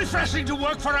 So refreshing to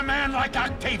work for a man like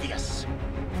Octavius.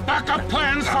 Backup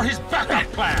plans for his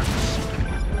backup plans.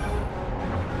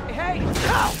 Hey!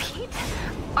 Pete?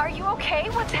 Are you okay?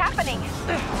 What's happening?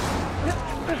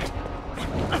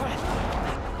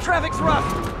 Traffic's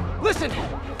rough. Listen,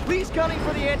 Lee's gunning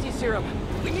for the anti-serum.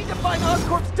 We need to find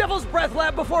Oscorp's Devil's Breath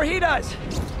lab before he does.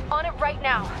 On it right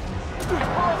now.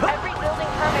 I'm pulling every building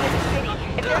permit in the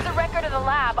city. If there's a record of the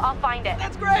lab, I'll find it.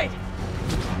 That's great!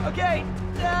 Okay,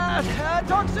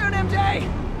 talk soon, MJ!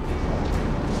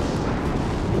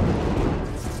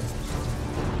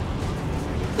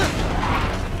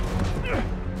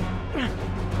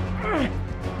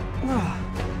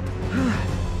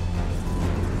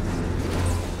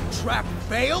 Trap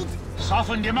failed?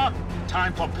 Softened him up.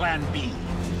 Time for plan B.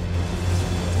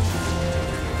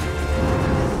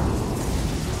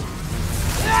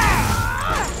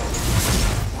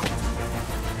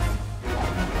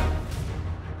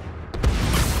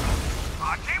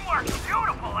 Teamwork,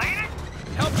 beautiful,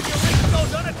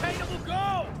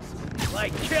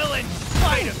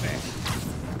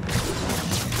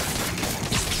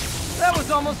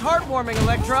 was almost heartwarming,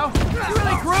 Electro. You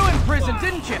really grew in prison,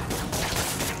 didn't you?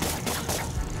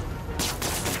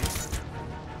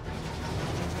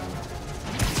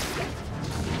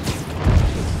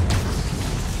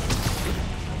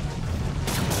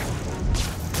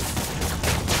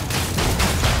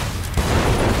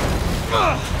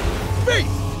 Beat!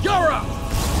 You're up!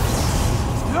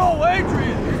 No,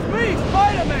 Adrian! It's me,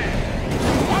 Spider-Man!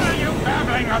 What are you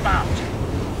babbling about?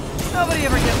 Nobody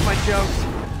ever gets my jokes.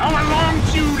 Our long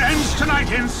feud ends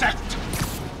tonight, insect!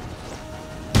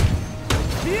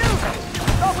 Feud?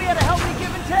 Thought we had a healthy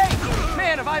give and take.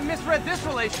 Man, have I misread this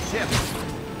relationship.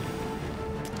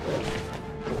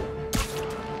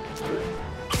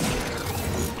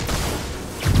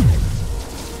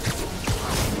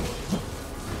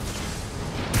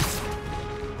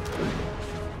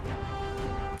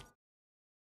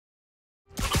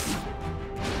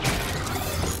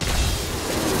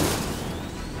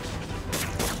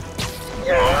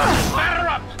 Batter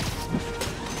up!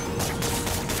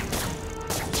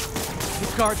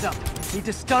 His guard's up. Need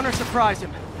to stun or surprise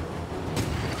him.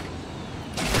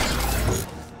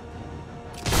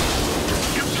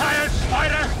 You tired,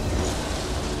 Spider?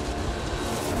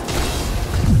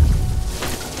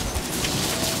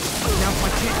 Now's my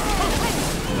chance.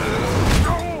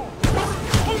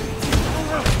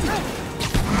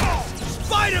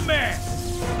 Spider-Man!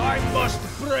 I must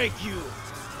break you.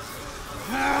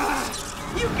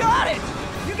 You got it!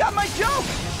 You got my joke!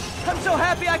 I'm so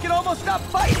happy I can almost stop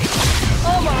fighting!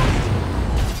 Almost!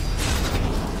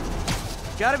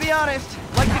 Gotta be honest,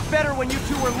 liked it better when you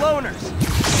two were loners.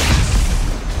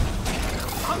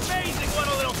 Amazing what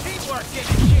a little teamwork can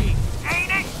achieve,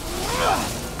 ain't it?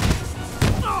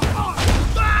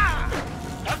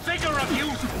 The vigor of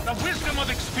youth, the wisdom of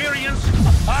experience,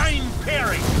 a fine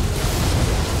pairing.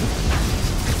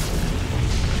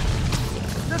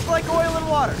 Just like oil and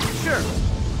water, sure.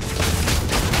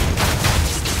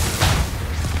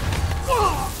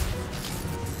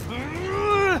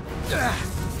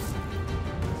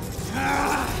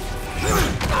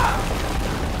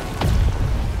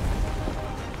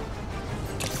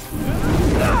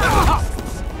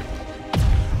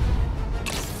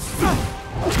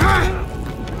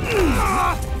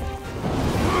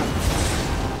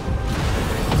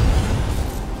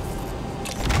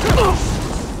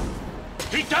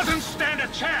 He doesn't stand a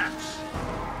chance!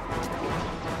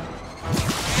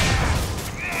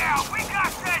 Yeah, we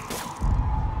got this!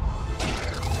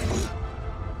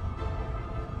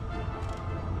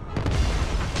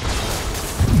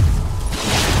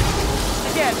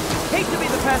 Again, hate to be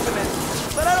the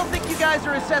pessimist, but I don't think you guys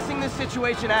are assessing this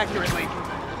situation accurately.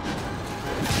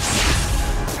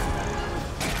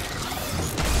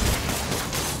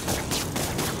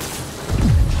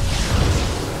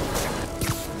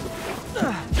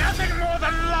 Nothing more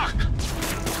than luck!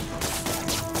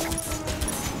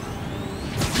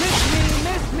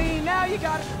 Miss me, now you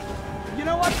got it. You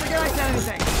know what, forget I said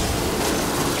anything.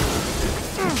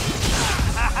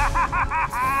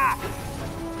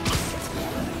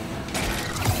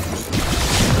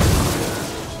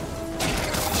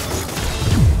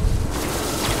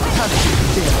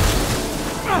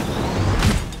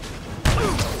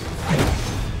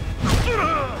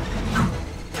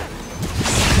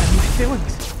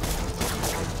 Feelings.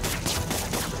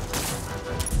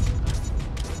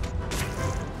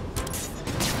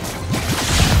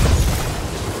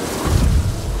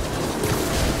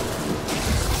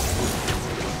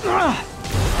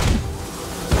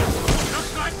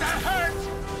 Looks like that hurt!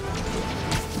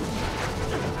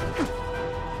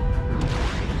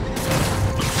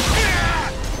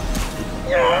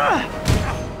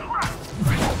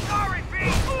 Sorry,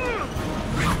 Pete!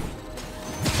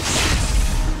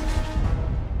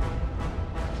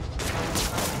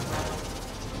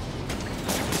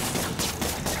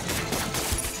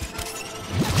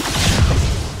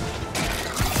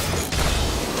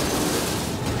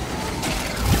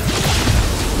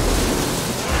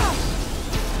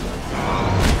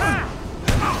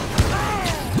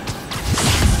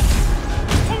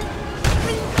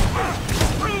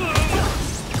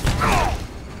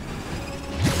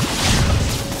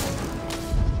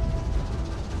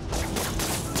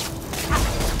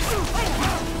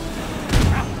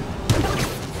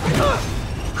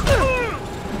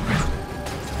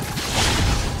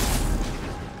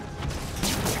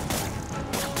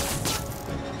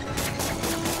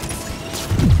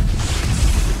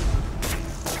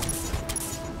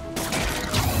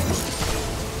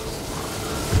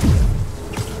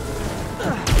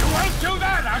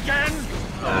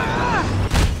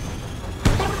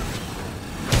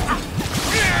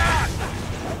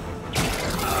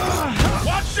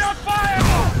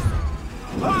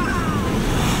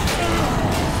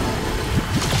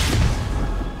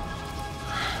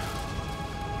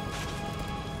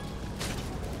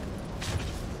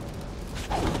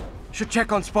 Should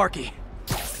check on Sparky.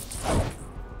 You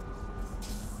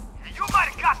might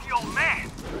have got the old man.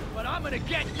 But I'm gonna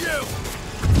get you!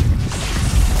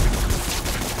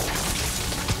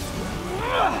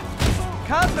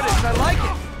 Confidence, I like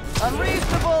it.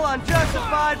 Unreasonable,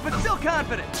 unjustified, but still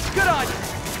confident. Good on you.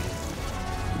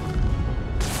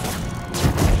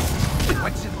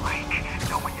 What's it like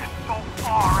knowing you're so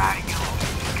far out of your league?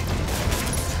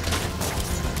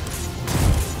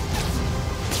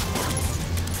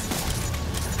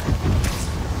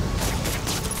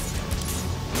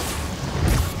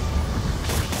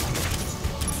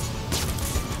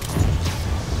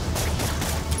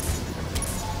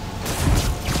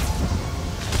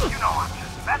 You know I'm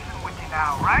just messing with you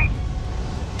now, right?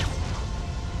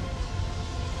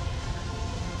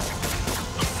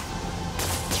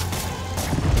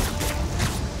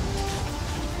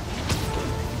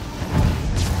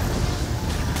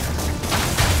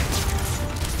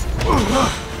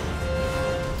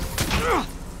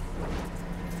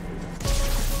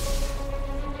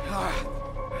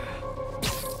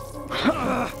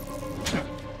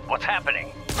 What's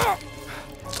happening?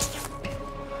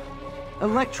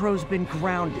 Electro's been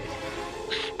grounded.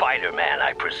 Spider-Man,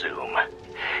 I presume.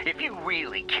 If you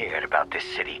really cared about this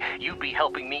city, you'd be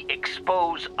helping me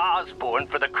expose Osborn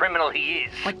for the criminal he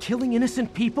is. Like killing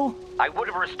innocent people? I would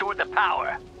have restored the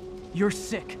power. You're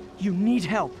sick. You need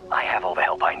help. I have all the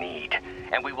help I need,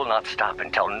 and we will not stop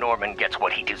until Norman gets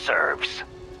what he deserves.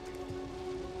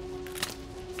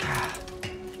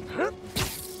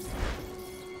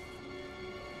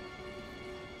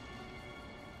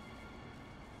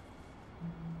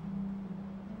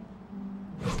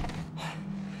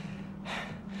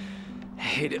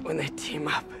 I hate it when they team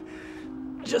up.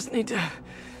 Just need to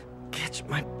catch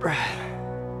my breath.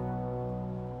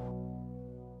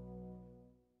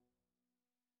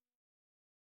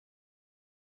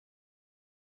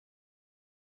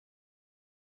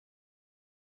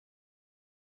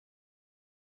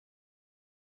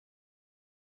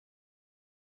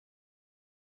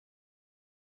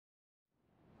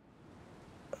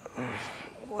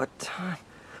 What time?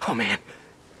 Oh, man.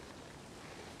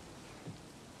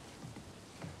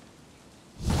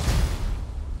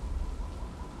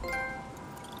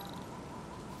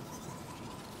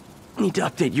 Need to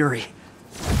update Yuri.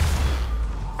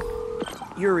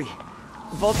 Yuri,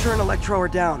 Vulture and Electro are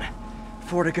down.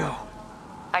 4 to go.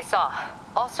 I saw.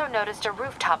 Also noticed a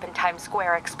rooftop in Times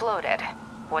Square exploded.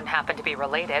 Wouldn't happen to be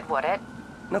related, would it?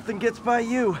 Nothing gets by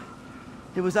you.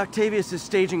 It was Octavius'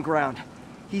 staging ground.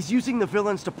 He's using the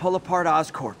villains to pull apart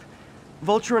Oscorp.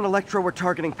 Vulture and Electro were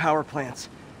targeting power plants.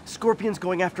 Scorpion's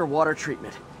going after water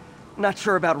treatment. Not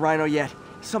sure about Rhino yet.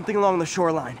 Something along the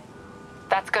shoreline.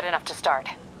 That's good enough to start.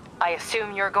 I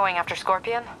assume you're going after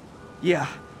Scorpion? Yeah.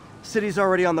 City's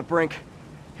already on the brink.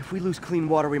 If we lose clean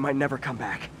water, we might never come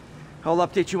back. I'll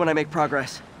update you when I make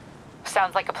progress.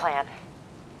 Sounds like a plan.